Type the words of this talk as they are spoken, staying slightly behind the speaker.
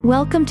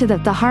Welcome to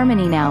the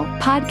Harmony Now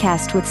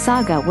podcast with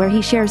Saga, where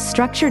he shares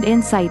structured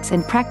insights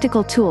and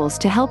practical tools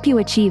to help you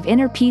achieve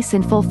inner peace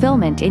and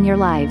fulfillment in your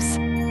lives.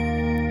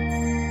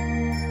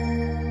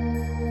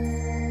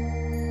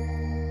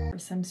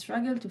 Some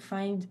struggle to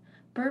find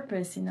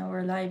purpose in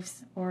our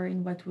lives or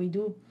in what we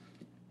do.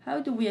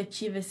 How do we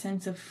achieve a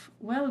sense of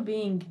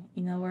well-being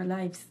in our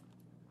lives?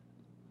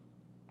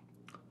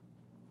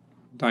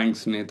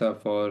 Thanks, Neta,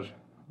 for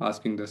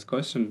asking this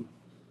question.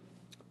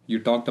 You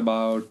talked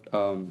about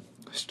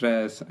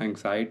stress,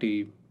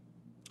 anxiety,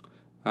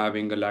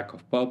 having a lack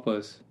of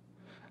purpose.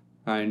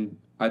 And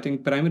I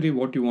think primarily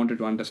what you wanted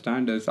to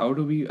understand is how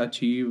do we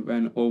achieve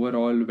an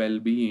overall well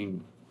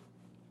being?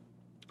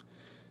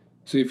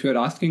 So, if you're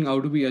asking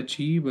how do we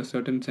achieve a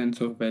certain sense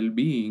of well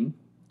being,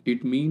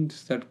 it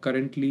means that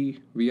currently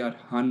we are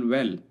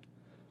unwell.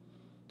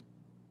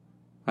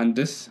 And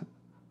this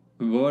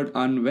word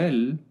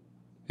unwell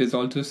is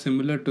also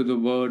similar to the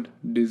word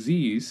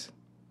disease,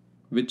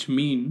 which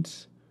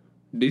means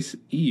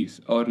dis-ease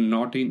or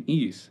not in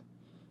ease.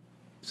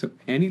 So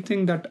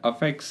anything that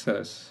affects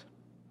us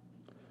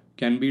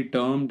can be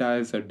termed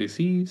as a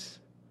disease,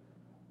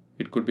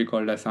 it could be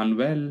called as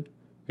unwell,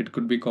 it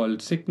could be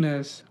called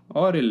sickness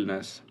or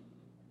illness.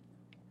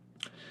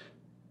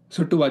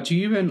 So to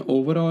achieve an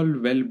overall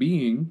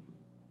well-being,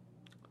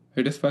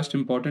 it is first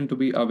important to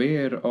be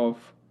aware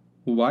of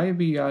why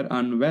we are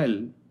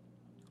unwell,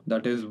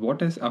 that is,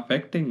 what is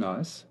affecting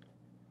us.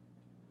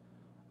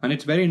 And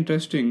it's very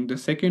interesting, the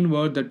second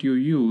word that you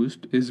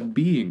used is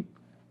being.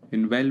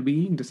 In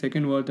well-being, the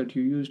second word that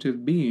you used is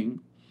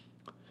being.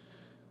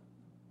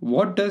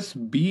 What does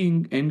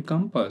being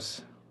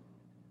encompass?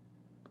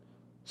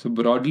 So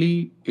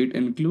broadly, it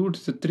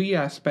includes the three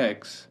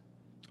aspects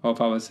of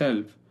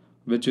ourself,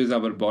 which is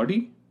our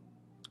body,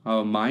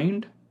 our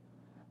mind,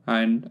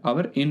 and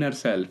our inner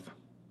self.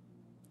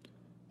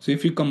 So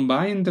if you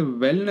combine the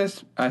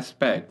wellness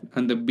aspect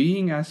and the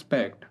being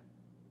aspect,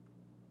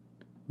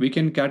 we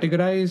can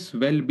categorize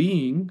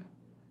well-being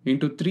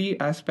into three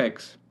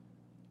aspects.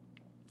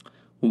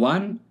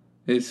 One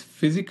is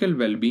physical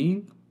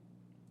well-being,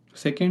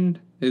 second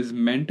is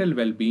mental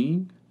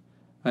well-being,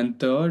 and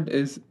third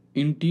is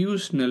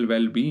intuitional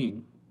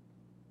well-being.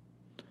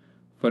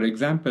 For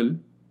example,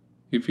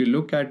 if you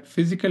look at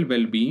physical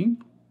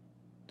well-being,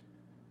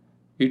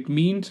 it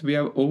means we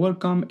have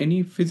overcome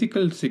any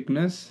physical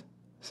sickness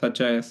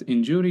such as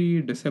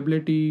injury,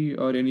 disability,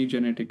 or any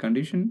genetic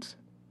conditions.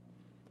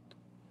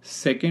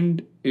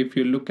 Second, if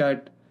you look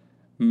at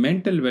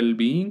mental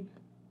well-being,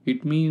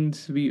 it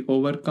means we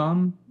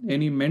overcome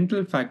any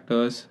mental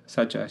factors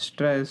such as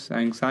stress,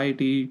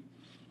 anxiety,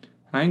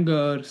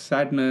 anger,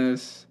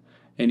 sadness,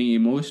 any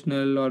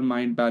emotional or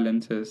mind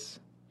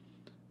balances,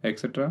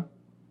 etc.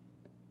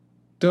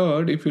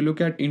 Third, if you look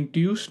at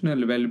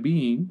intuitional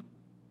well-being,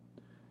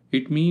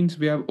 it means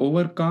we have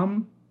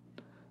overcome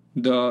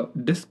the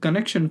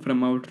disconnection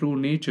from our true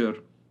nature.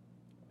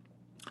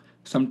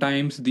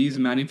 Sometimes these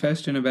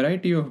manifest in a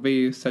variety of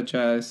ways, such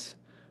as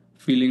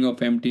feeling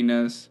of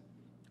emptiness,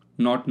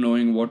 not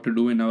knowing what to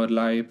do in our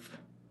life,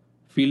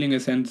 feeling a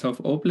sense of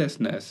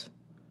hopelessness.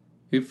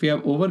 If we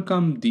have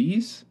overcome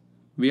these,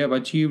 we have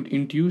achieved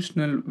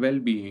intuitional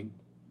well-being.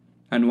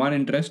 And one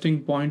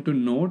interesting point to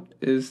note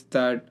is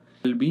that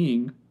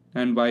well-being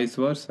and vice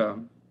versa.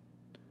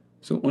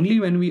 So only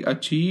when we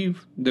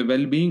achieve the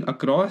well-being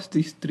across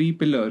these three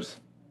pillars,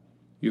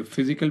 your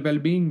physical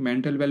well-being,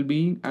 mental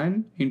well-being,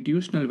 and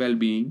intuitional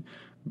well-being,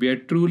 we are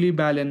truly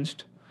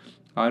balanced,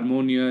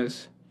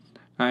 harmonious,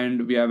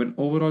 and we have an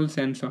overall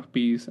sense of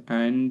peace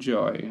and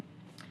joy.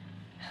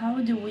 How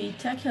do we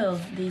tackle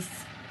this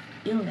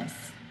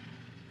illness?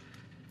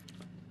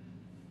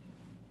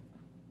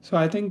 So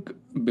I think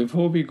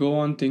before we go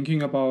on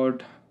thinking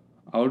about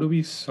how do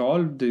we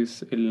solve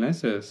these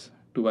illnesses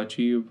to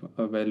achieve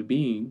a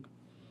well-being,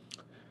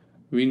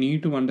 we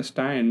need to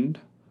understand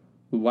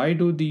why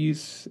do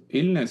these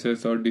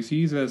illnesses or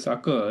diseases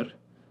occur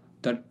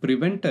that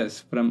prevent us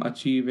from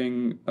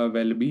achieving a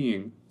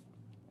well-being?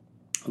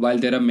 While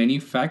there are many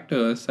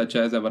factors such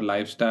as our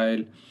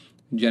lifestyle,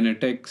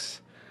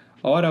 genetics,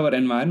 or our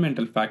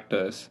environmental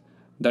factors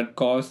that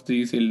cause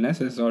these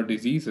illnesses or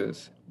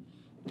diseases,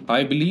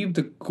 I believe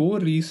the core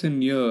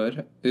reason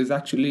here is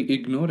actually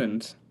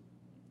ignorance.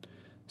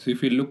 So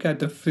if we look at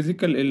the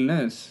physical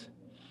illness,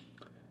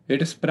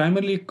 it is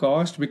primarily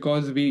caused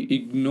because we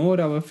ignore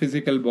our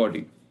physical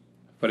body.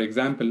 For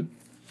example,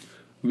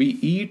 we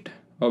eat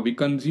or we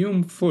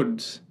consume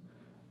foods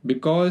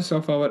because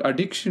of our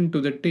addiction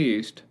to the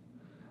taste,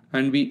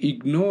 and we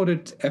ignore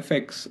its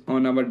effects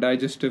on our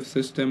digestive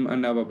system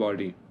and our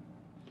body.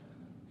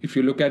 If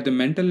you look at the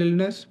mental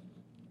illness,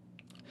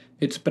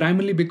 it's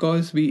primarily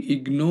because we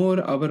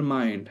ignore our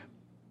mind.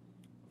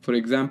 For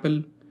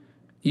example,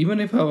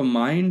 even if our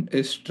mind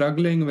is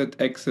struggling with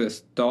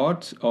excess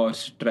thoughts or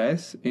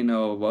stress in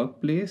our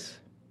workplace,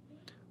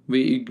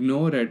 we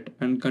ignore it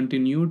and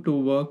continue to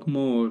work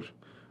more,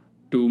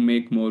 to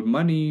make more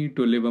money,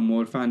 to live a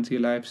more fancy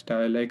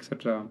lifestyle,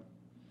 etc.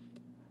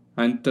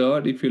 And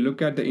third, if you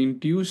look at the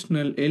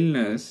intuitional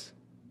illness,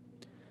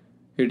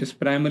 it is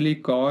primarily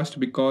caused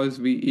because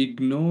we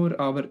ignore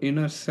our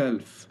inner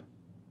self.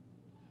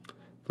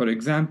 For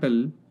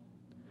example,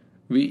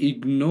 we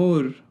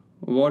ignore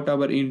what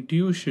our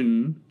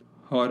intuition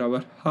or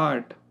our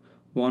heart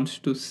wants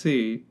to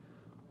say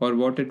or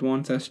what it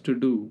wants us to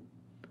do.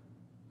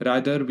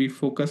 Rather, we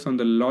focus on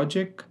the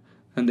logic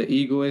and the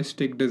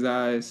egoistic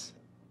desires.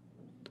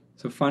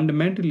 So,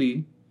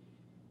 fundamentally,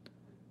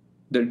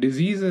 the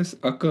diseases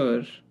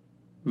occur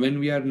when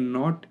we are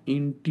not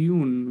in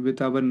tune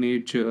with our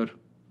nature.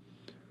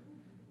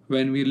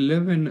 When we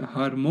live in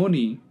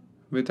harmony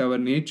with our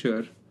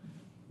nature,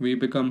 we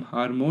become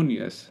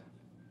harmonious.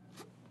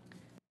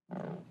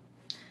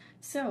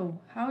 So,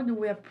 how do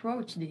we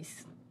approach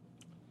this?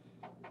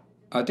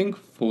 I think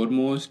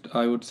foremost,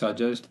 I would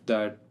suggest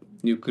that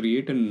you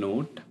create a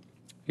note,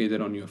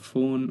 either on your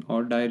phone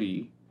or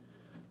diary,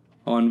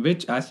 on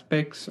which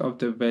aspects of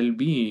the well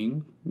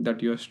being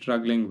that you're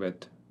struggling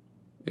with.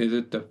 Is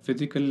it the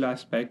physical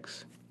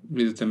aspects?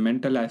 Is it the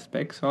mental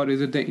aspects? Or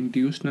is it the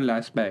intuitional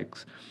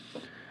aspects?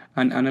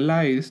 And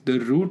analyze the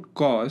root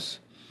cause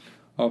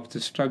of the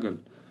struggle.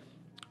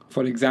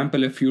 For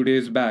example, a few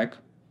days back,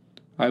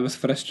 I was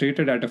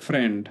frustrated at a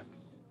friend,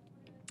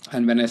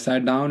 and when I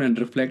sat down and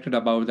reflected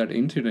about that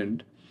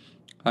incident,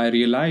 I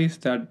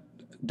realized that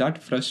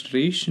that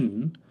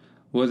frustration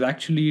was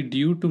actually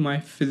due to my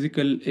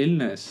physical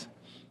illness.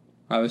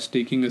 I was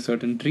taking a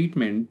certain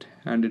treatment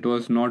and it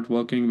was not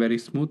working very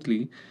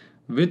smoothly,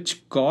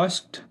 which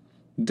caused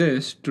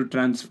this to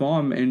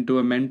transform into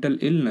a mental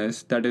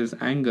illness, that is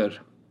anger.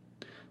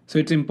 So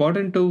it's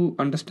important to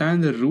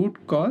understand the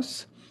root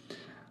cause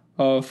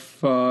of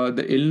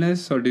the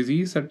illness or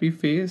disease that we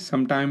face.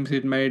 Sometimes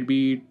it might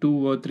be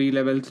 2 or 3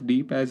 levels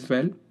deep as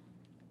well.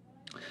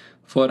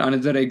 For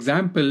another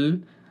example,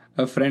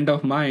 a friend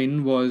of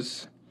mine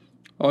was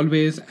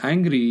always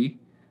angry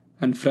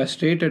and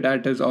frustrated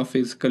at his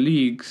office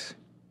colleagues,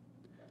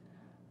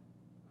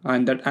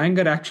 and that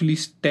anger actually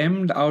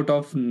stemmed out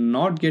of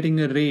not getting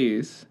a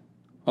raise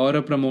or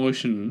a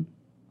promotion.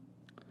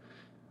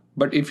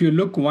 But if you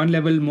look one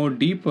level more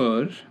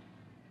deeper,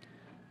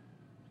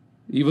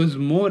 he was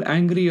more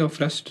angry or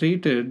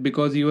frustrated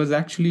because he was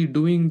actually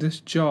doing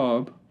this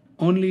job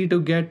only to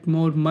get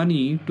more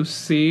money to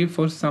save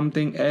for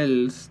something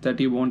else that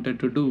he wanted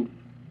to do.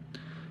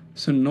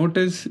 So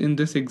notice in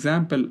this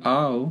example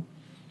how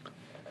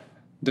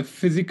the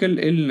physical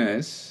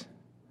illness,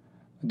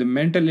 the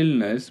mental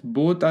illness,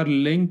 both are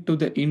linked to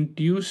the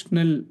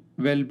intuitional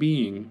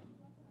well-being.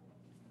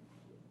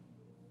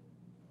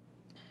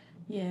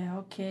 Yeah,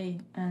 okay.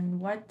 And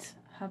what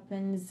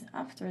happens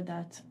after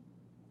that?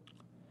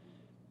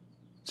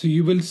 So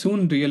you will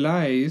soon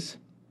realize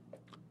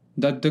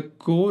that the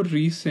core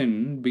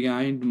reason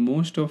behind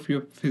most of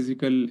your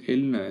physical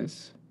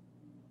illness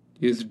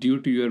is due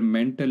to your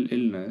mental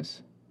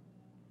illness,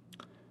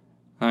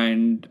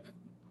 and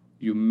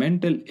your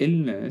mental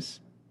illness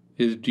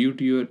is due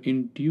to your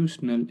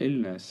intuitional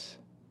illness.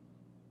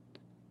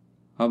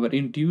 Our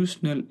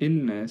intuitional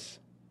illness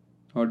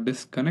or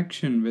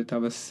disconnection with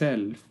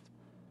ourself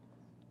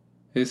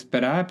is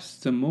perhaps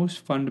the most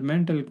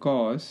fundamental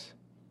cause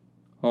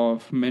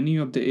of many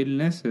of the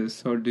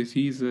illnesses or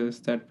diseases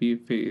that we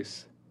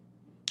face.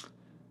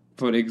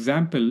 For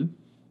example,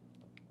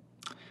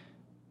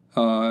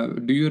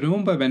 do you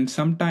remember when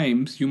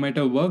sometimes you might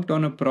have worked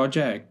on a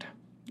project,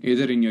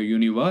 either in your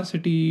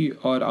university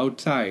or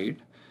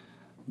outside,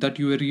 that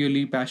you were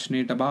really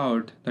passionate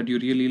about, that you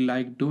really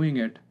liked doing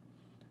it?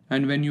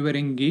 And when you were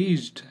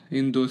engaged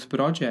in those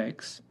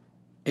projects,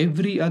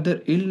 every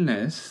other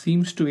illness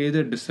seems to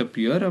either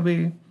disappear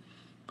away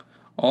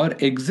or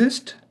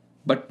exist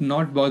but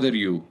not bother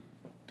you.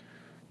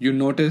 You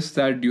notice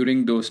that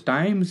during those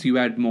times you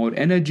had more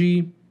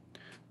energy,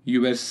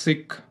 you were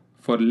sick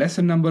for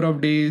lesser number of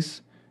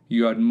days,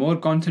 you had more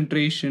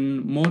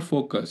concentration, more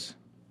focus.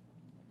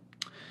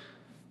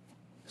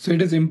 So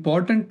it is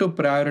important to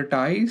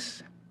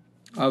prioritize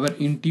our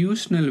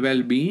intuitional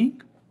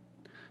well-being,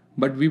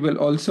 but we will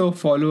also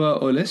follow a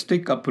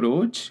holistic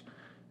approach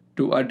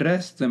to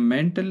address the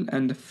mental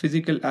and the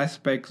physical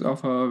aspects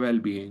of our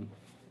well-being.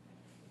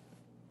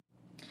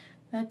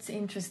 That's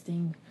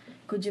interesting.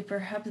 Could you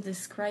perhaps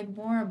describe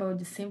more about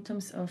the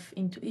symptoms of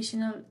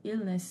intuitional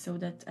illness so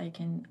that I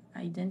can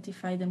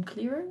identify them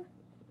clearer?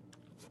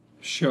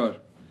 Sure.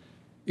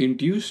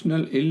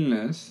 Intuitional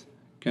illness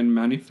can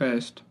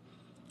manifest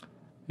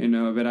in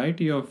a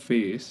variety of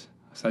ways,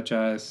 such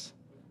as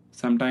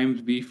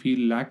sometimes we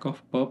feel lack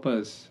of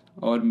purpose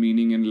or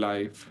meaning in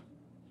life.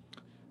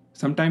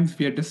 Sometimes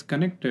we are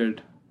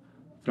disconnected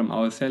from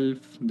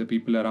ourselves, the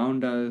people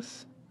around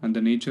us, and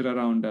the nature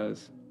around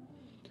us.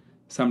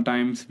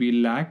 Sometimes we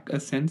lack a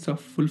sense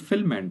of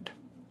fulfillment.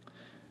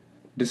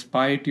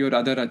 Despite your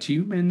other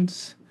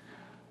achievements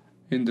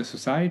in the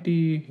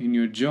society, in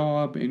your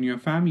job, in your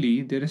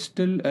family, there is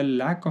still a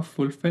lack of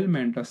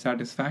fulfillment or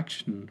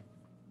satisfaction.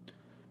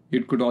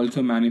 It could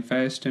also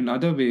manifest in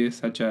other ways,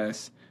 such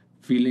as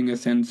feeling a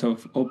sense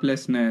of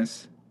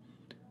hopelessness,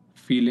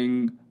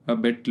 feeling a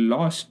bit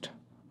lost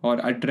or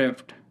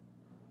adrift,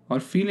 or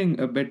feeling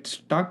a bit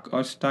stuck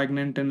or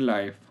stagnant in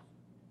life.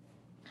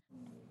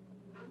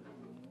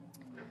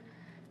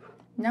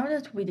 Now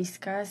that we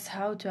discuss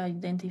how to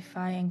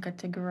identify and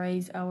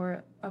categorize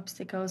our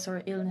obstacles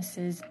or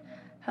illnesses,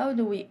 how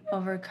do we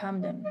overcome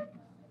them?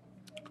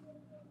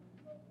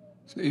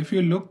 So, if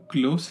you look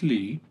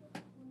closely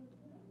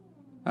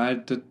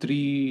at the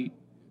three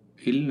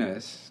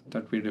illness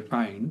that we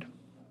defined,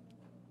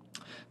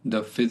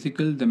 the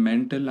physical, the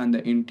mental, and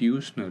the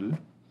intuitional,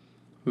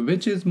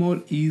 which is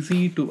more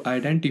easy to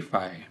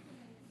identify?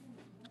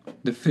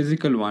 The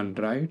physical one,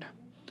 right?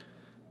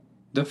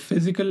 The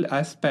physical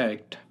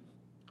aspect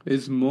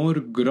is more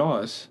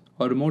gross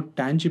or more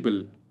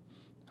tangible.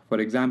 For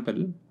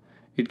example,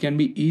 it can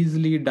be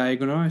easily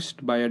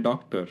diagnosed by a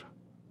doctor.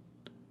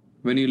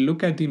 When you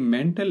look at the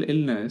mental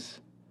illness,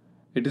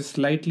 it is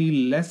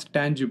slightly less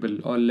tangible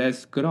or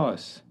less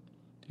gross.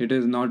 It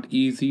is not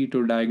easy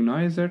to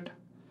diagnose it,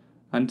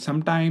 and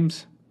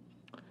sometimes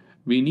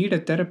we need a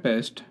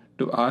therapist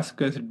to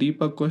ask us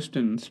deeper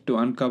questions to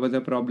uncover the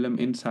problem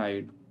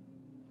inside.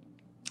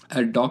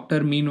 A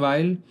doctor,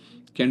 meanwhile,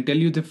 can tell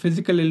you the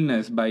physical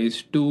illness by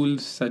his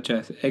tools such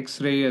as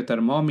X ray, a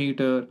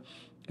thermometer,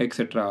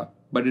 etc.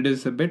 But it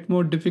is a bit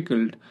more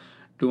difficult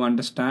to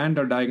understand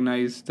or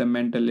diagnose the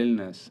mental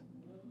illness.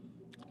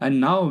 And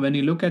now, when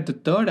you look at the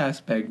third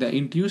aspect, the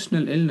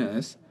intuitional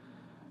illness,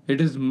 it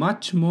is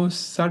much more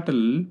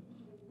subtle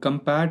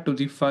compared to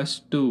the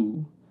first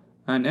two,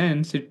 and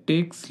hence it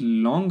takes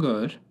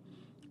longer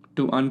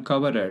to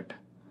uncover it.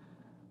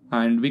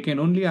 And we can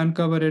only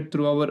uncover it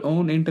through our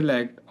own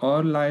intellect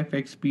or life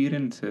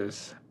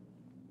experiences.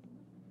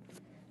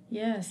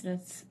 Yes,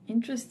 that's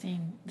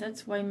interesting.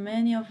 That's why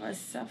many of us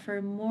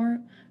suffer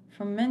more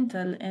from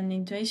mental and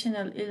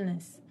intuitional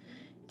illness.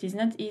 It is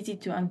not easy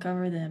to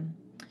uncover them.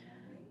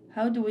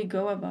 How do we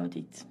go about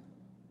it?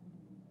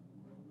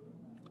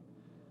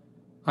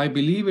 I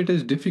believe it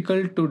is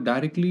difficult to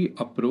directly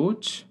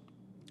approach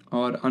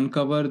or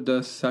uncover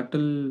the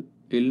subtle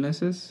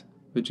illnesses,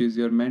 which is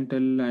your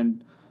mental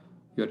and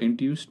your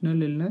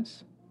intuitional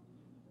illness.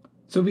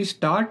 So we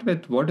start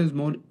with what is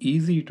more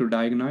easy to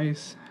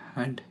diagnose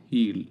and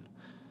heal.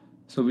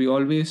 So we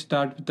always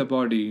start with the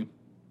body.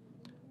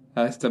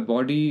 As the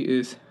body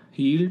is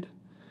healed,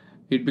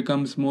 it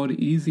becomes more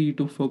easy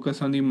to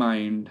focus on the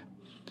mind.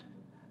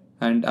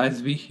 And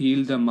as we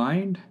heal the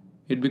mind,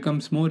 it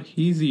becomes more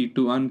easy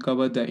to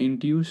uncover the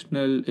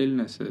intuitional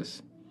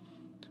illnesses.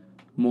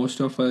 Most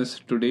of us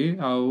today,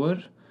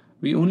 however,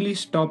 we only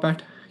stop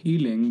at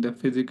healing the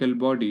physical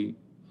body.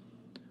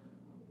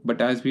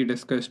 But as we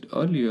discussed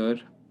earlier,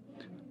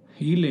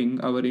 healing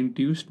our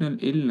intuitional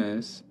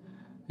illness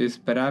is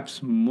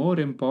perhaps more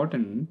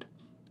important,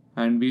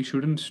 and we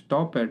shouldn't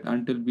stop it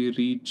until we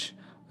reach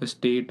a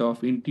state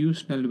of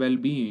intuitional well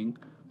being.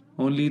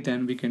 Only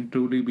then we can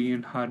truly be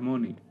in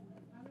harmony.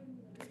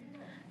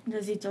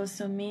 Does it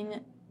also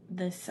mean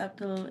the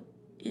subtle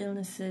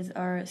illnesses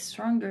are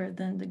stronger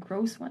than the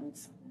gross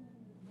ones?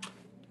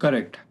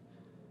 Correct.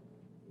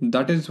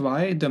 That is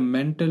why the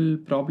mental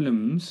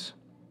problems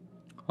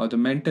or the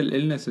mental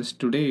illnesses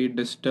today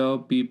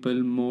disturb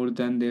people more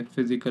than their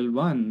physical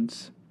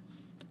ones.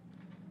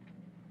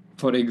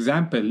 For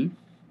example,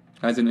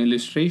 as an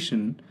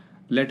illustration,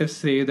 let us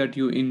say that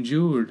you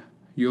injured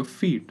your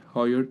feet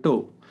or your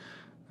toe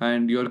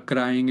and you're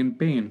crying in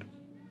pain.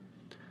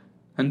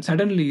 And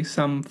suddenly,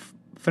 some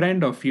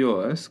friend of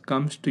yours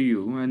comes to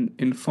you and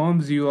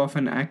informs you of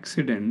an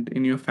accident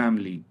in your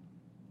family.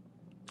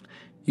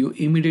 You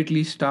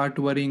immediately start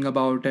worrying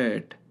about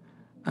it,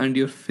 and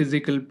your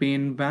physical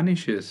pain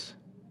vanishes.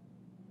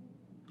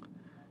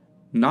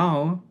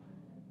 Now,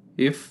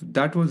 if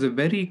that was a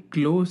very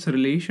close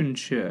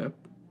relationship,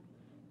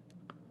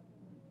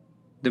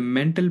 the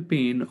mental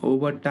pain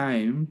over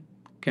time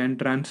can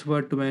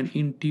transfer to an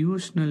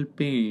intuitional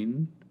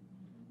pain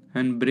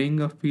and bring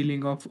a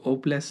feeling of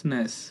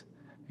hopelessness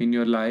in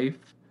your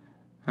life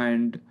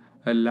and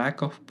a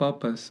lack of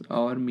purpose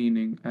or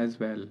meaning as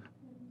well.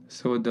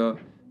 So, the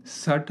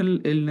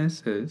subtle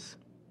illnesses,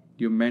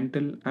 your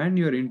mental and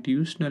your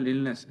intuitional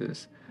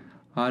illnesses,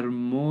 are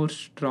more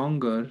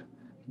stronger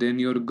than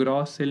your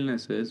gross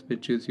illnesses,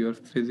 which is your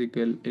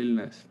physical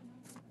illness.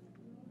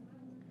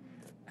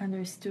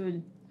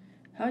 Understood.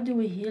 How do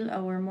we heal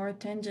our more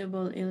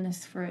tangible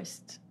illness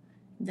first,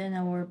 then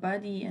our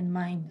body and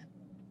mind?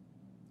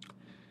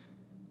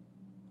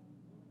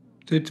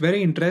 So it's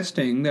very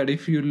interesting that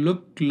if you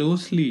look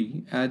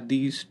closely at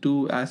these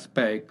two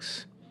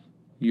aspects,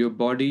 your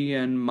body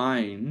and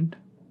mind,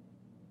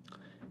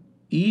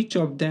 each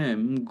of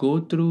them go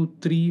through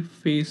three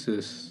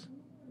phases: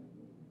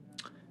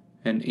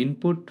 an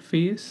input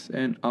phase,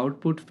 an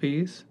output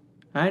phase,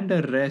 and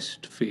a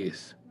rest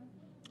phase.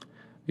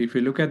 If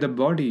you look at the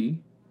body,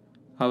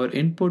 our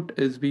input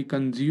is we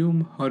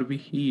consume or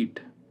we eat.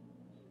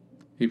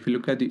 If you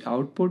look at the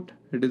output,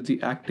 it is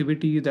the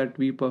activity that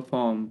we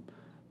perform,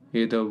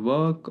 either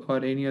work or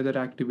any other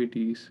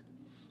activities.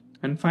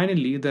 And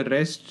finally, the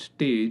rest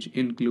stage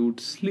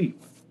includes sleep.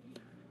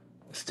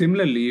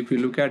 Similarly, if you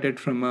look at it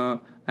from an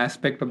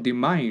aspect of the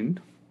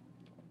mind,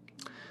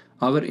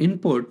 Our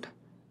input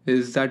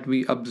is that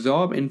we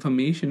absorb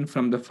information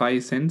from the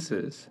five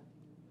senses.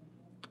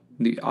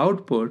 The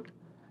output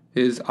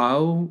is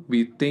how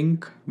we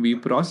think, we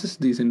process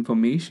this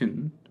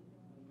information.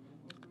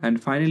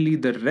 And finally,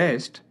 the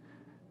rest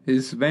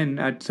is when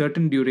at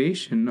certain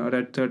duration or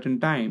at certain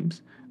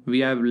times we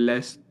have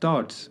less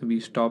thoughts, we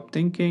stop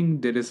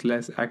thinking, there is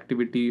less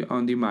activity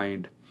on the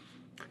mind.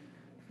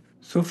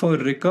 So for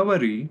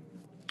recovery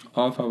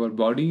of our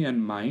body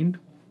and mind,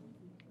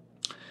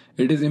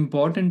 it is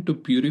important to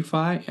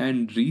purify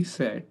and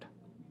reset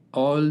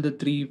all the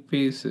three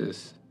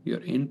phases: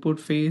 your input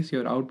phase,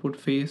 your output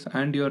phase,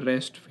 and your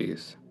rest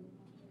phase.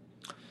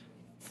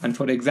 And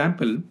for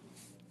example,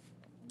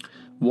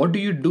 what do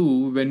you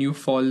do when you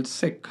fall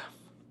sick?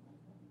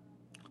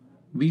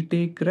 We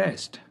take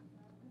rest.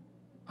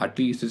 At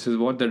least this is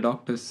what the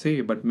doctors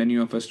say, but many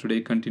of us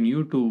today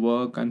continue to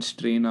work and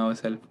strain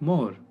ourselves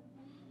more.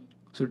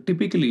 So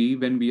typically,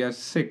 when we are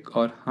sick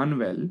or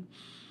unwell,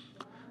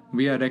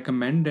 we are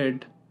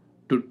recommended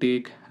to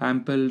take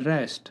ample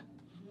rest,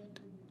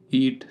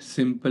 eat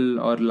simple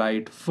or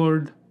light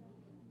food,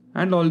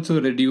 and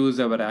also reduce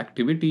our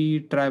activity,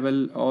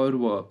 travel, or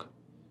work.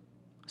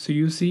 So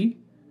you see,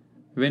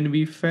 when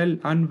we fell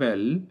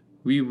unwell,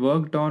 we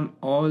worked on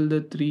all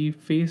the three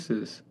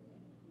phases.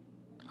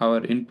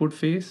 Our input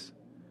phase,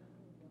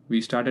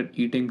 we started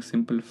eating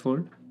simple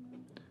food.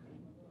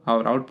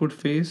 Our output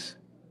phase,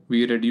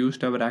 we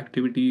reduced our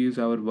activities,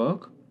 our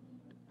work.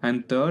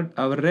 And third,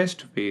 our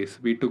rest phase,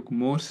 we took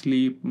more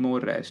sleep, more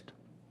rest.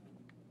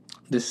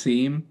 The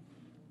same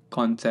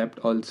concept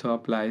also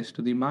applies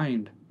to the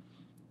mind.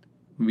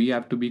 We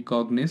have to be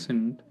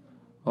cognizant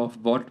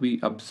of what we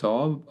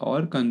absorb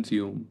or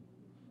consume.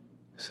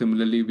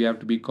 Similarly, we have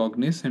to be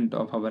cognizant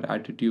of our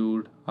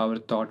attitude, our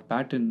thought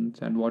patterns,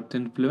 and what's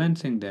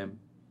influencing them.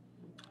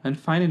 And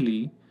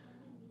finally,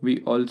 we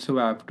also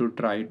have to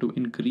try to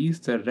increase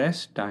the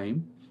rest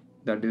time,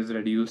 that is,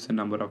 reduce the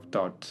number of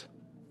thoughts.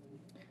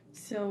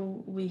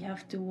 So we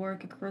have to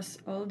work across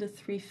all the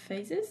three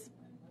phases?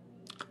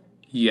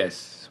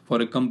 Yes,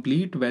 for a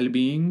complete well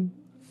being,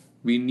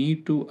 we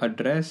need to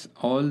address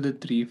all the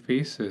three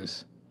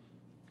phases.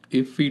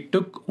 If we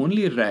took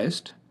only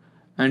rest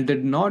and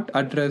did not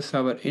address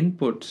our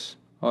inputs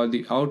or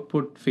the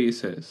output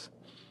phases,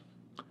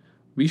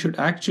 we should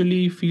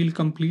actually feel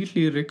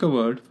completely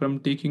recovered from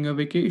taking a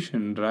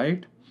vacation,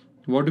 right?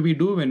 What do we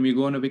do when we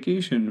go on a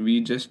vacation?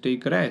 We just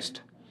take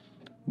rest,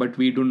 but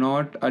we do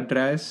not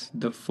address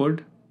the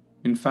food.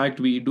 In fact,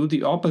 we do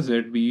the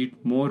opposite. We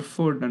eat more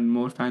food and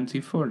more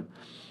fancy food,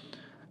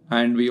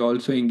 and we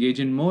also engage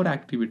in more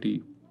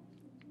activity.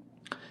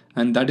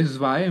 And that is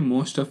why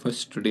most of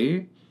us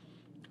today,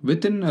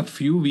 within a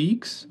few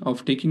weeks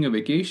of taking a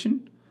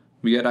vacation,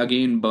 we are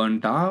again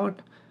burnt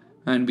out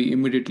and we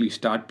immediately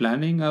start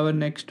planning our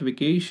next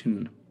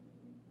vacation.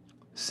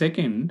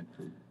 Second,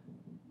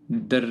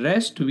 the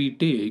rest we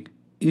take,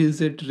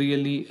 is it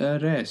really a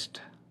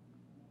rest?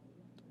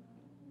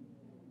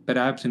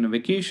 Perhaps in a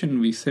vacation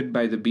we sit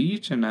by the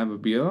beach and have a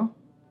beer.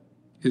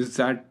 Is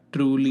that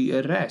truly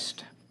a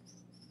rest?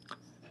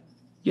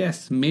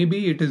 Yes,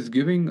 maybe it is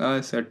giving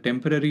us a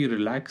temporary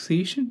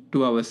relaxation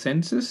to our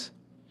senses,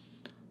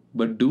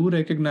 but do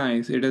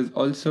recognize it is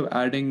also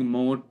adding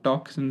more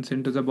toxins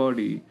into the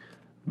body,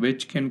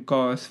 which can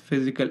cause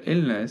physical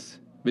illness,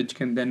 which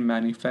can then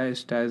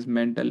manifest as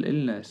mental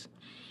illness.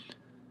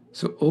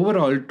 So,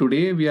 overall,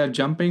 today we are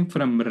jumping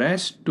from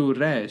rest to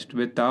rest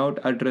without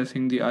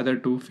addressing the other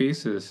two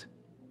phases.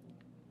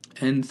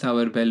 Hence,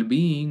 our well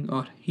being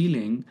or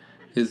healing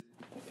is.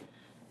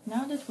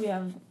 Now that we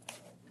have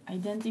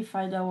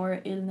identified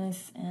our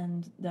illness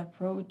and the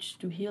approach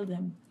to heal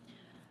them,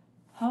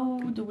 how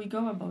do we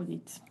go about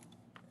it?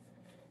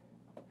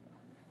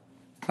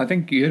 I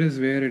think here is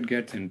where it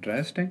gets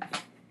interesting.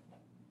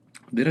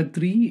 There are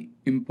three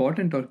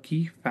important or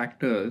key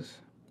factors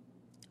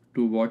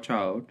to watch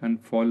out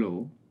and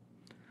follow,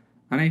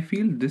 and I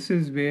feel this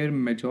is where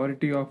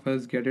majority of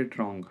us get it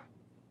wrong.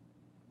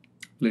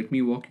 Let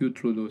me walk you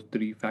through those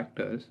three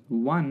factors.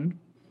 One,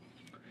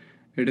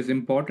 it is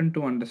important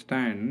to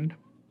understand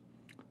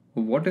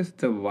what is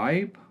the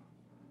vibe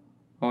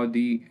or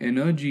the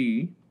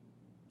energy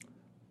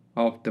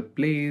of the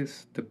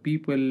place, the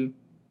people,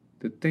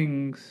 the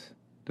things,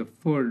 the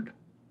food,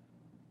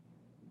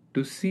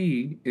 to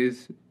see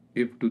is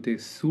if do they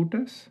suit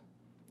us,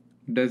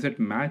 does it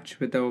match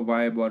with our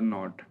vibe or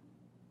not.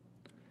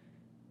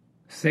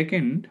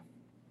 Second,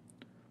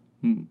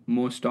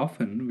 most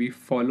often we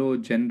follow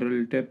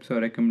general tips or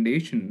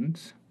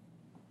recommendations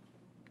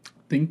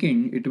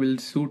thinking it will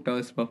suit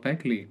us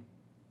perfectly.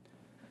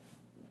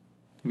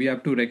 We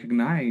have to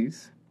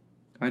recognize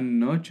and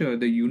nurture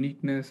the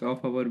uniqueness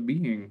of our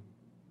being.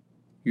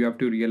 You have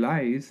to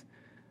realize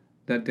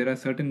that there are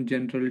certain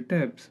general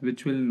tips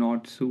which will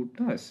not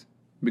suit us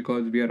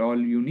because we are all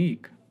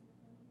unique.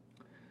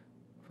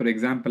 For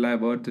example,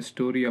 I've heard the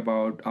story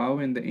about how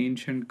in the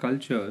ancient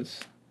cultures,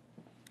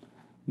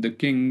 the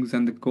kings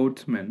and the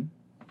courtsmen,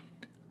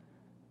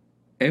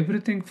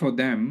 everything for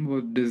them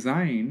was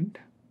designed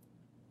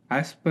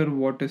as per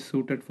what is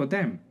suited for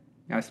them.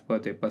 as per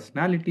their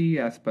personality,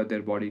 as per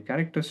their body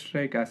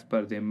characteristic, as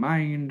per their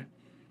mind.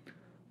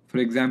 For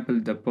example,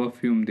 the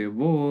perfume they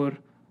wore,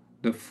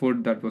 the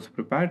food that was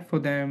prepared for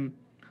them,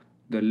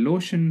 the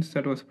lotions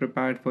that was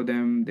prepared for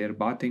them, their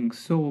bathing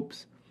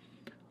soaps.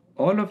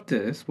 All of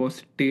this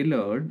was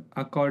tailored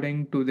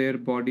according to their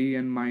body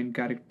and mind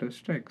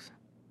characteristics.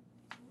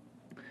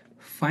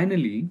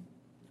 Finally,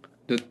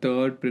 the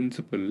third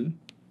principle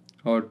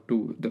or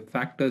to the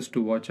factors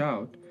to watch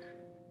out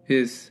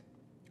is,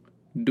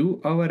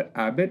 do our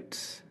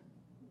habits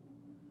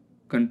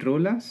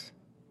control us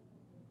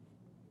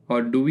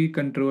or do we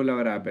control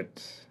our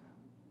habits?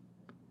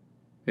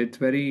 It's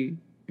very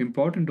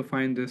important to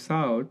find this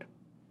out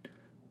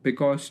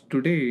because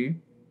today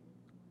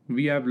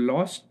we have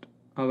lost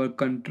our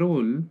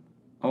control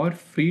or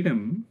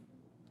freedom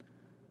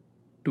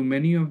to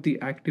many of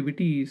the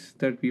activities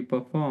that we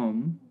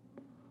perform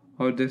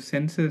or the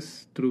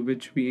senses through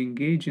which we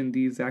engage in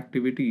these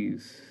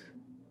activities.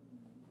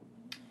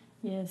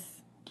 Yes.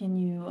 Can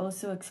you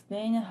also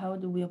explain how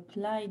do we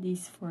apply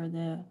this for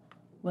the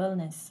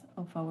wellness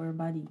of our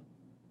body?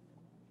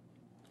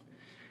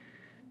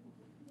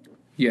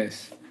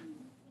 Yes.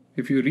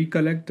 If you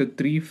recollect the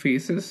three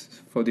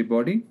phases for the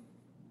body,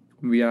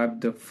 we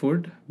have the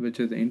food, which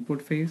is the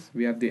input phase,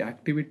 we have the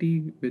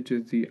activity, which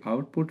is the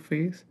output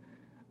phase,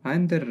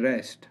 and the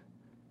rest,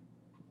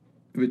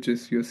 which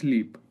is your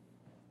sleep.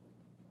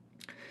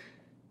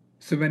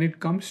 So when it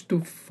comes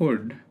to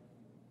food,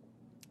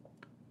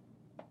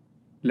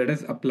 let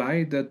us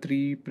apply the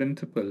three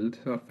principles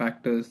or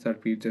factors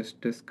that we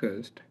just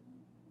discussed.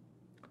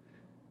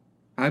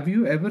 Have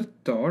you ever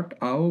thought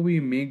how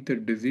we make the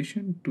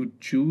decision to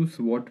choose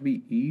what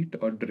we eat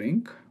or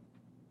drink?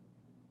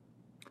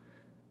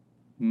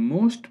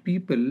 Most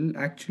people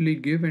actually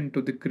give in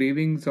to the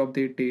cravings of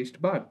their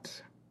taste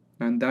buds,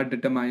 and that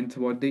determines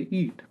what they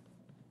eat.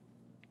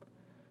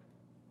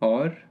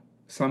 Or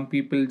some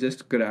people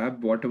just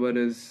grab whatever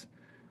is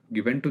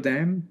given to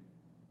them,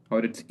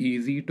 or it's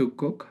easy to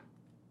cook.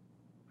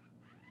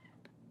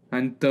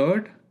 And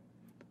third,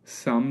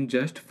 some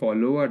just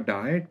follow a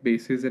diet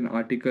basis an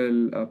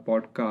article, a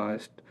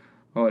podcast,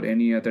 or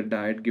any other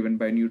diet given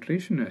by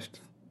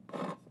nutritionists.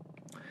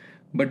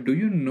 But do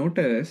you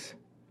notice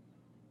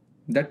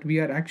that we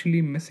are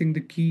actually missing the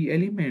key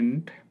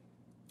element?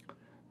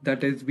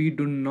 That is, we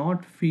do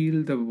not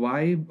feel the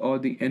vibe or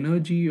the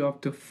energy of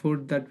the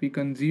food that we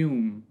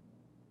consume.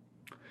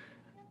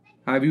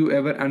 Have you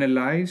ever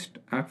analyzed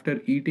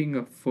after eating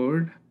a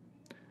food?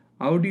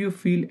 How do you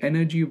feel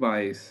energy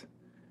wise?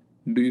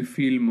 Do you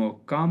feel more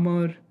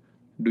calmer?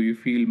 Do you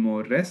feel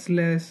more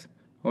restless?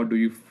 Or do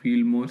you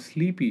feel more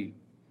sleepy?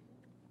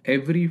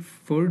 Every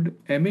food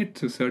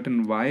emits a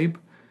certain vibe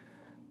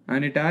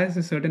and it has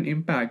a certain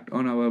impact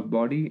on our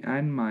body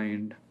and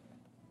mind.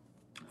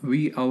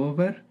 We,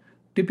 however,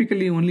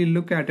 typically only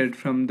look at it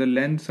from the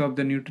lens of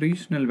the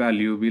nutritional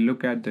value. We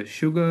look at the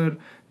sugar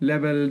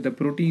level, the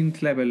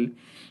proteins level,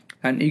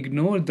 and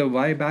ignore the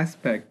vibe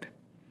aspect.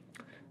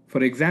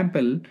 For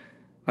example,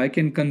 I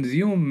can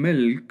consume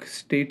milk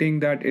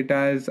stating that it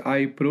has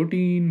high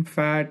protein,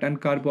 fat,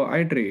 and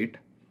carbohydrate.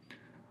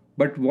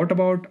 But what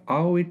about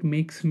how it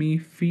makes me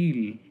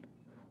feel?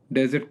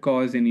 Does it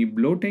cause any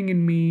bloating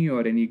in me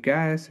or any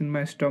gas in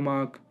my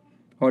stomach?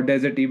 Or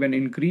does it even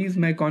increase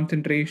my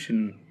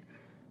concentration?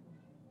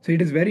 So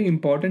it is very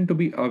important to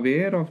be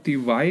aware of the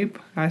vibe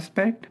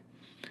aspect,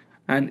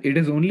 and it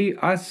is only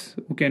us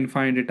who can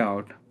find it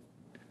out.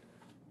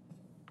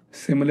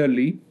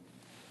 Similarly,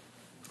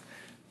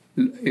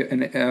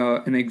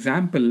 an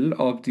example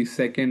of the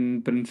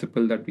second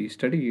principle that we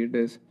studied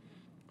is,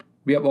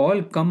 we have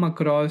all come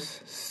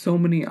across so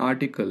many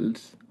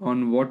articles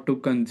on what to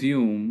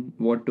consume,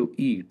 what to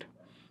eat.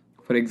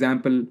 For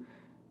example,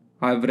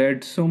 I've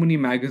read so many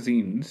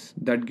magazines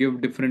that give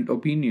different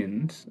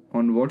opinions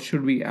on what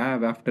should we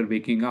have after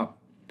waking up.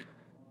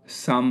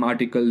 Some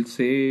articles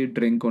say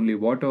drink only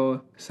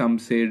water, some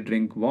say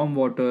drink warm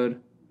water,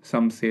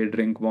 some say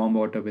drink warm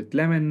water with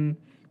lemon,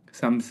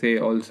 some say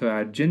also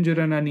add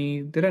ginger and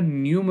honey. There are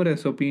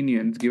numerous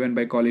opinions given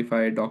by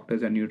qualified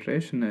doctors and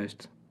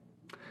nutritionists.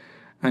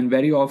 And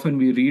very often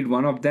we read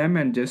one of them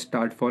and just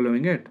start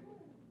following it.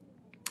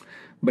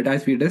 But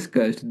as we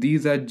discussed,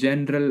 these are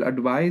general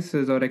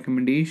advices or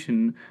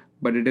recommendation,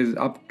 but it is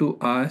up to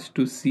us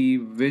to see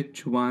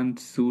which one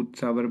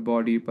suits our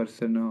body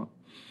persona.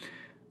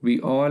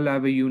 We all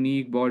have a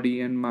unique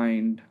body and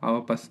mind.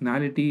 Our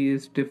personality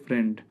is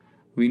different.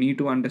 We need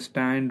to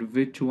understand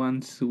which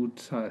one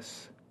suits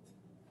us.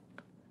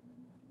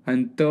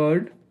 And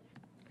third,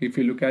 if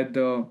you look at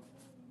the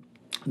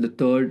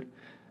third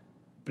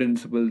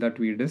principle that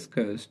we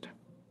discussed,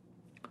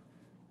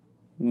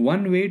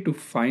 one way to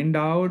find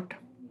out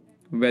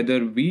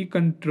whether we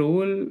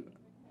control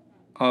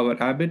our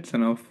habits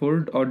and our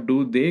food or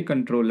do they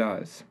control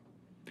us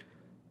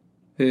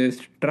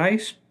is, try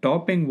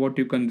stopping what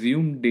you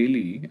consume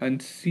daily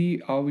and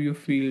see how you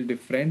feel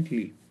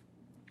differently.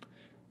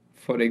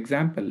 For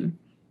example,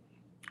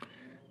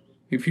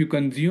 if you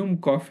consume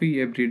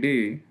coffee every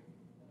day,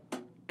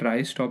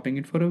 try stopping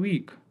it for a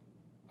week.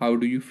 How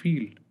do you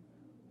feel?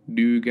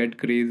 Do you get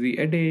crazy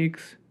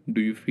headaches?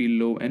 Do you feel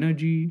low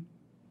energy?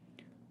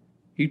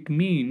 It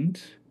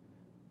means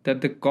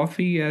that the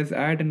coffee has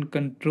had a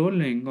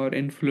controlling or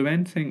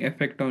influencing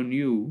effect on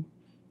you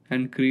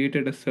and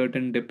created a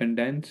certain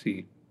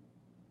dependency.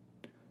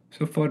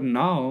 So, for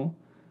now,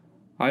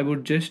 I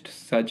would just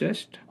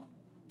suggest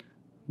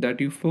that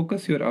you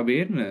focus your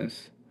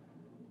awareness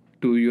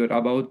to your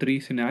above three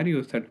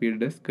scenarios that we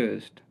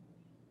discussed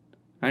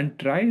and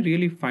try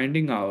really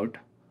finding out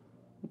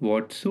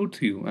what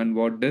suits you and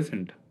what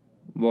doesn't,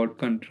 what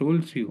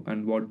controls you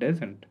and what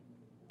doesn't.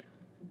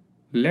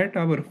 Let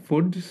our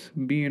foods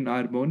be in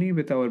harmony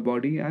with our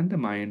body and the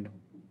mind.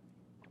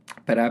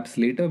 Perhaps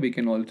later we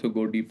can also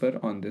go deeper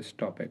on this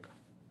topic.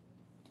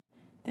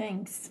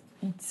 Thanks.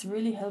 It's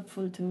really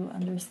helpful to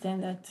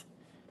understand that.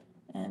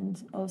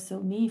 And also,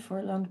 me, for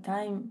a long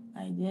time,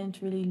 I didn't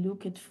really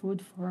look at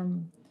food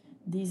from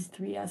these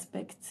three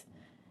aspects.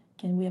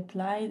 Can we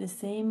apply the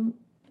same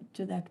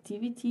to the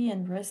activity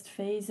and rest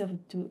phase of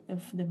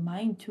the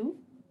mind too?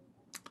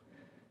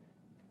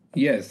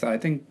 Yes, I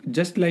think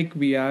just like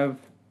we have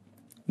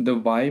the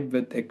vibe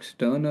with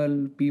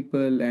external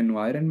people,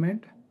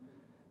 environment,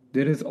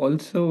 there is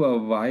also a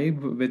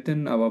vibe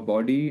within our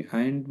body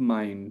and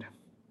mind.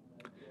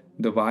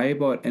 The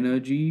vibe or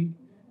energy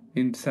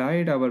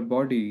inside our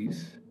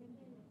bodies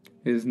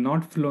is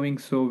not flowing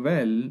so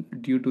well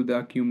due to the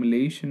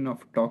accumulation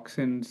of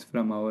toxins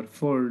from our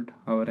food,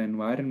 our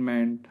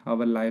environment,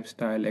 our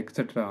lifestyle,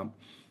 etc.,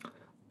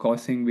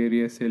 causing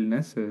various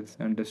illnesses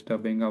and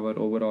disturbing our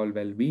overall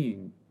well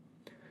being.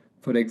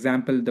 For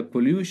example, the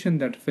pollution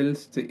that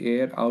fills the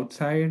air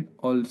outside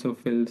also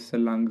fills the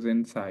lungs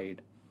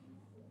inside.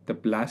 The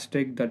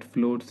plastic that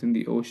floats in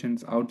the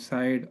oceans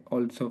outside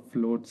also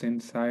floats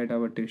inside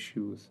our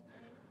tissues.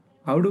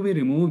 How do we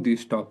remove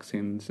these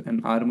toxins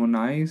and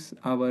harmonize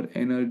our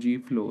energy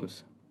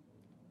flows?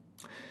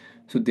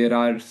 So, there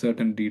are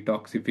certain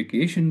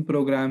detoxification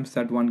programs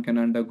that one can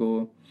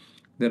undergo.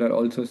 There are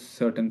also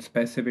certain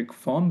specific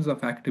forms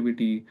of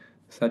activity,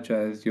 such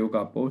as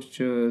yoga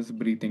postures,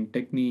 breathing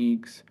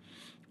techniques,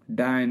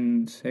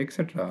 dance,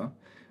 etc.,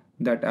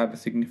 that have a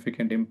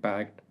significant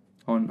impact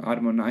on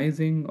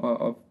harmonizing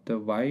of the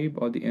vibe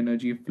or the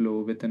energy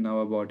flow within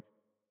our body.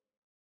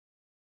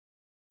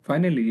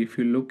 Finally, if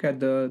you look at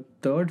the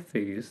third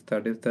phase,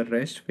 that is the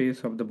rest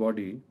phase of the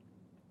body,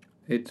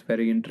 it's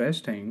very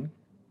interesting.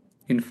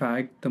 In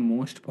fact, the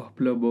most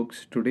popular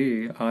books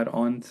today are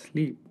on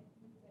sleep.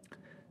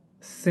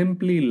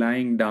 Simply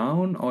lying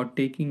down or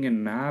taking a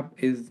nap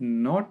is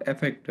not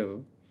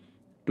effective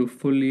to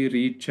fully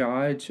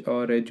recharge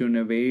or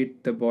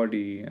rejuvenate the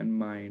body and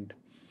mind,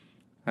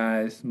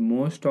 as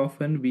most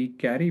often we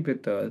carry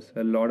with us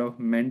a lot of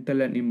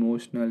mental and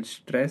emotional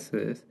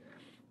stresses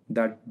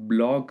that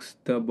blocks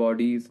the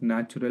body's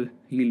natural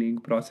healing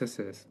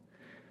processes.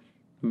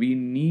 We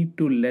need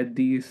to let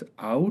these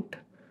out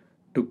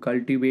to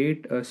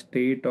cultivate a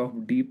state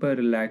of deeper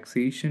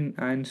relaxation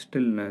and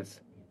stillness.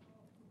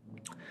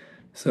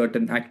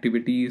 Certain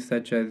activities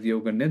such as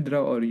yoga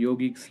nidra or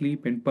yogic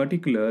sleep in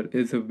particular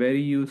is a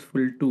very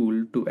useful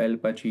tool to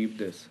help achieve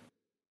this.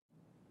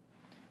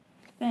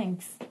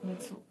 Thanks.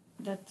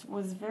 That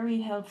was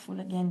very helpful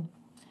again.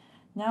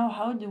 Now,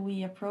 how do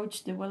we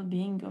approach the well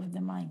being of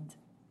the mind?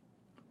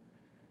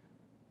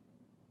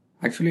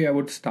 Actually, I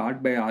would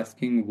start by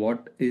asking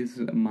what is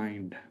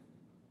mind?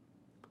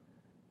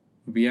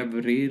 We have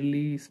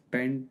rarely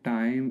spent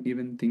time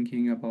even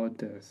thinking about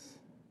this.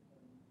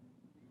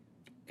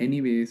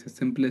 Anyways, a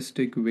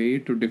simplistic way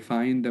to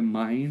define the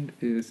mind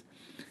is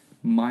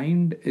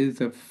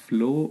a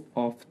flow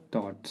of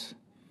thoughts.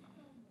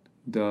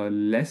 The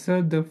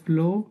lesser the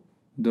flow,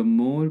 the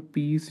more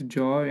peace,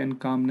 joy, and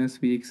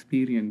calmness we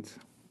experience.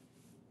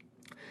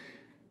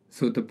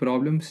 So, the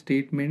problem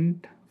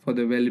statement for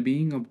the well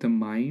being of the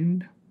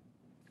mind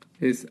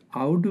is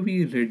how do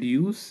we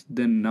reduce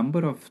the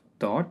number of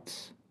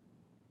thoughts?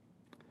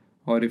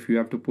 Or, if you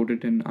have to put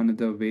it in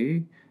another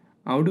way,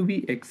 how do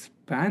we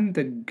expand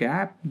the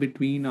gap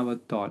between our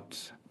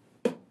thoughts?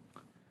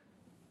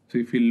 So,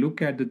 if you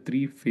look at the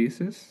three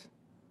phases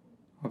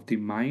of the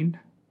mind,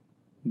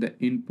 the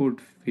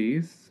input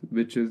phase,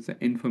 which is the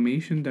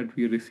information that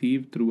we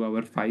receive through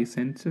our five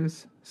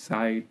senses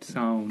sight,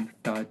 sound,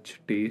 touch,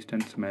 taste,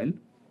 and smell.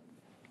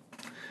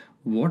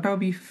 What are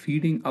we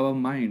feeding our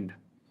mind?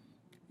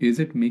 Is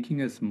it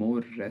making us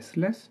more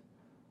restless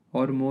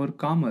or more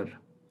calmer?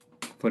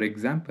 For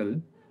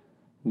example,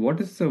 what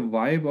is the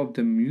vibe of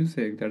the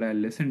music that I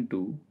listen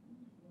to?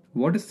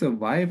 What is the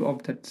vibe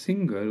of that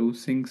singer who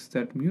sings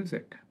that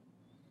music?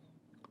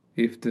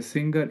 If the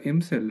singer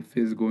himself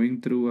is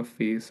going through a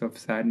phase of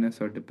sadness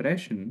or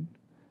depression,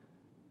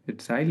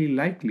 it's highly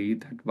likely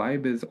that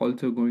vibe is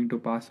also going to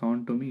pass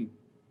on to me.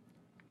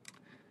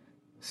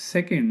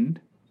 Second,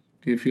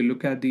 if you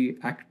look at the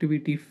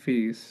activity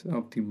phase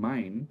of the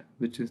mind,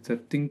 which is the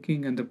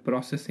thinking and the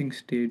processing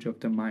stage of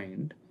the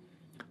mind,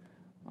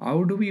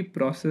 how do we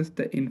process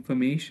the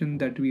information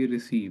that we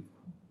receive?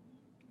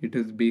 It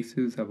is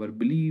basis our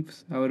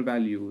beliefs, our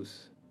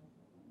values.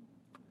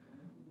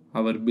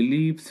 Our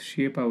beliefs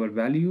shape our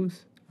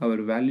values, our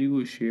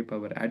values shape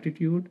our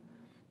attitude,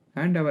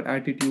 and our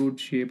attitude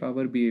shape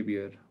our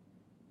behavior.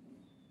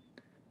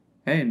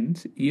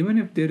 Hence, even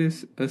if there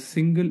is a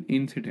single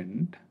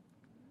incident,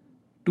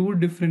 two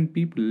different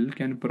people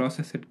can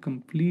process it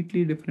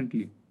completely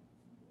differently.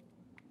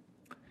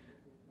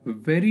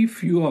 Very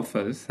few of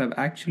us have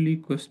actually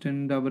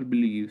questioned our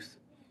beliefs.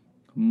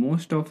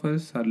 Most of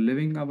us are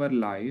living our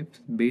lives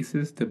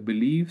basis the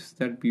beliefs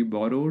that we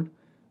borrowed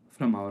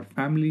from our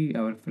family,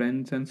 our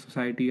friends, and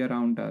society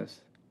around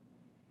us.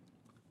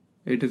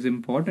 It is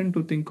important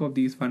to think of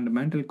these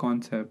fundamental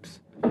concepts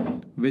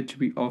which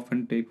we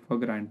often take for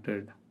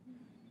granted.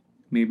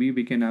 Maybe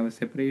we can have a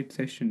separate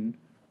session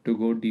to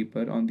go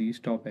deeper on these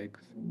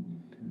topics.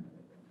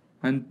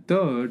 And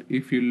third,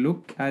 if you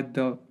look at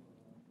the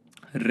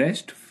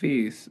rest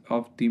phase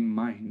of the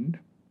mind,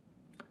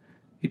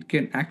 it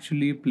can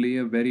actually play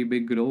a very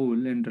big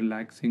role in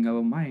relaxing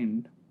our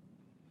mind.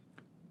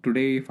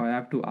 Today, if I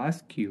have to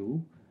ask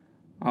you,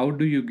 how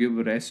do you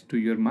give rest to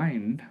your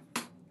mind?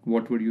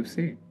 What would you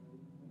say?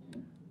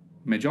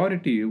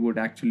 Majority would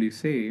actually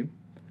say,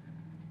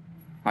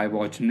 I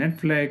watch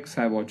Netflix,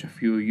 I watch a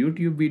few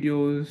YouTube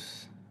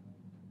videos,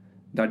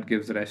 that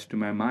gives rest to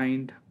my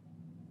mind.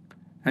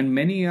 And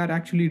many are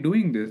actually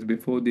doing this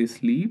before they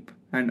sleep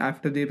and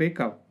after they wake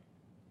up.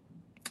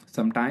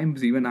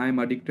 Sometimes even I am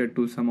addicted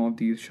to some of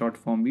these short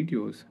form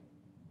videos.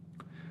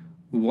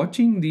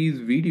 Watching these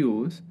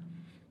videos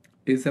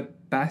is a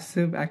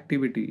passive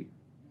activity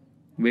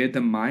where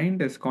the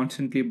mind is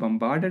constantly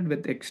bombarded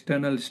with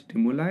external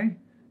stimuli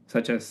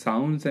such as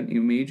sounds and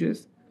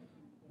images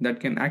that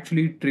can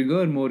actually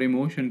trigger more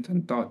emotions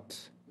and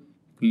thoughts,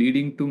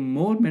 leading to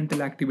more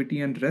mental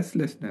activity and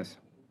restlessness.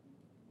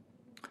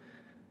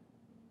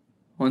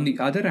 On the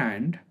other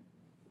hand,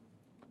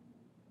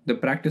 the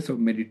practice of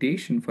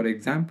meditation, for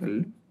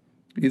example,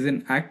 is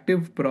an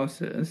active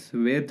process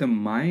where the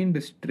mind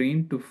is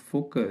trained to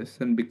focus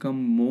and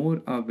become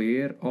more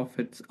aware of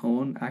its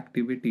own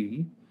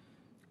activity,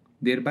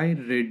 thereby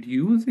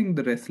reducing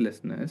the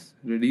restlessness,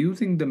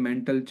 reducing the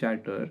mental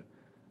chatter,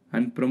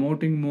 and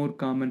promoting more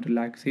calm and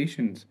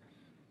relaxations.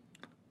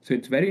 So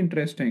it's very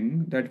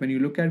interesting that when you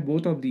look at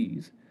both of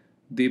these,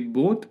 they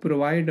both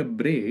provide a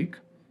break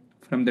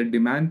from the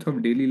demands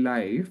of daily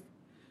life.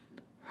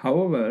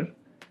 However,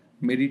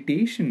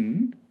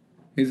 meditation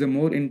is a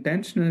more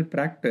intentional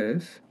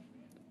practice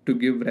to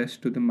give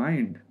rest to the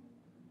mind.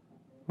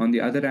 On the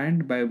other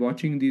hand, by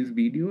watching these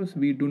videos,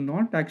 we do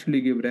not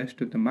actually give rest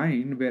to the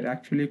mind, we are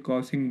actually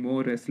causing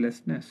more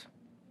restlessness.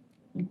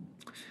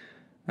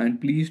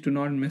 And please do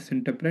not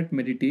misinterpret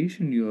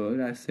meditation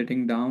here as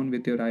sitting down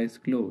with your eyes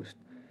closed.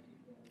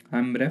 I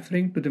am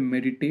referring to the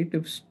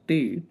meditative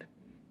state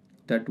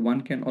that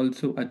one can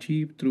also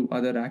achieve through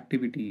other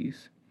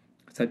activities,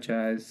 such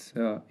as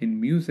in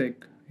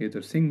music,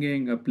 either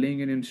singing or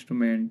playing an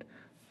instrument,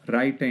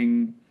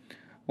 writing,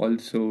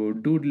 also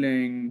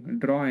doodling,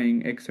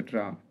 drawing,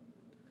 etc.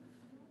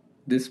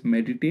 This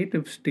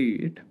meditative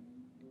state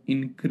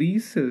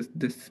increases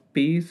the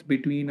space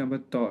between our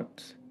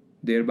thoughts,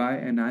 thereby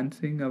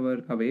enhancing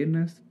our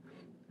awareness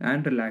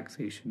and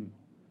relaxation.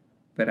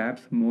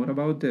 Perhaps more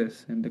about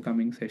this in the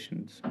coming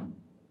sessions.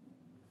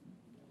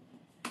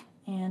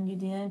 And you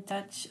didn't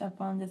touch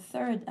upon the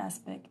third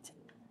aspect.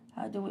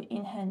 How do we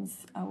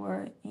enhance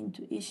our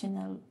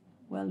intuitional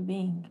well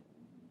being?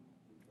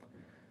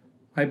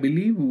 I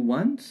believe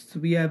once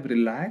we have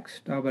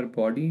relaxed our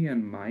body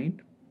and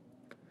mind,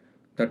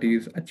 that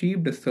is,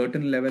 achieved a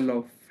certain level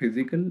of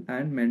physical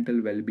and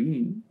mental well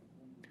being,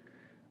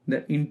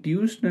 the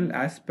intuitional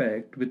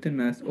aspect within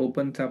us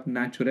opens up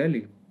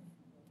naturally.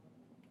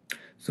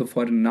 So,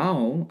 for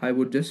now, I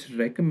would just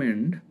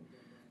recommend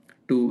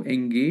to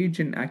engage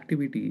in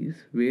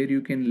activities where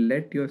you can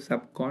let your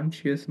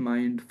subconscious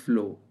mind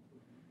flow.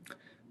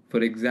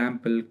 For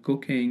example,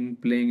 cooking,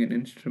 playing an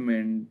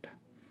instrument,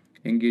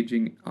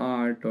 engaging in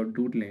art or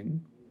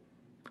doodling.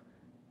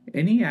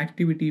 Any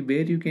activity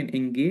where you can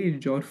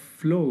engage or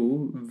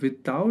flow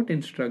without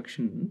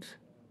instructions,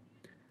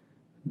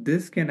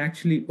 this can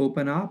actually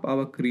open up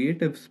our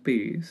creative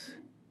space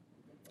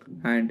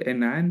and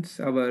enhance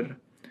our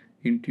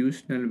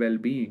intuitional well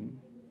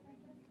being.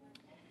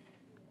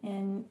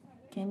 And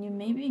can you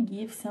maybe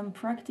give some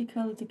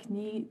practical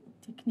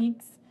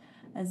techniques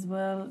as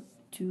well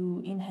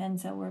to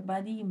enhance our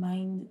body,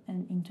 mind,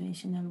 and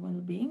intuitional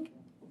well being?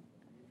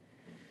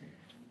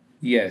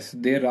 Yes,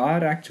 there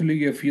are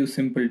actually a few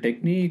simple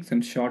techniques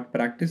and short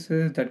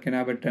practices that can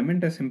have a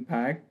tremendous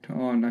impact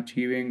on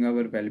achieving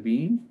our well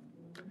being.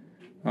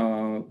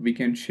 We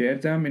can share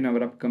them in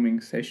our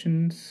upcoming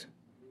sessions.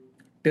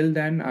 Till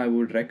then, I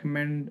would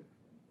recommend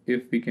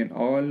if we can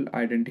all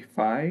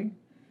identify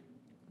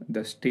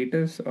the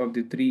status of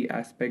the three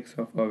aspects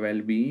of our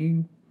well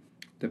being,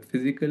 the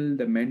physical,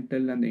 the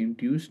mental, and the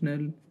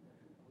intuitional,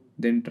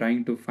 then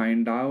trying to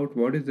find out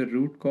what is the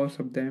root cause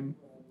of them,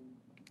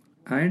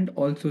 and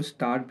also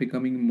start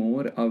becoming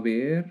more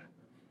aware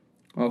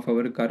of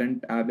our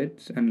current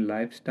habits and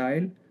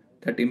lifestyle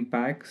that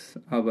impacts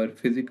our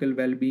physical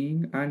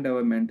well-being and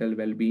our mental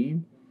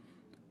well-being.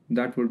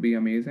 That would be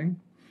amazing.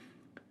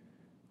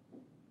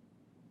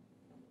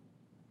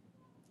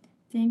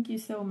 Thank you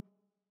so much.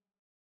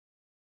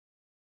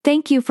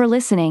 Thank you for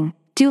listening.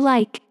 Do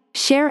like,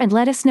 share, and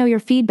let us know your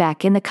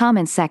feedback in the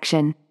comments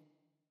section.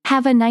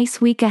 Have a nice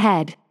week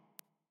ahead.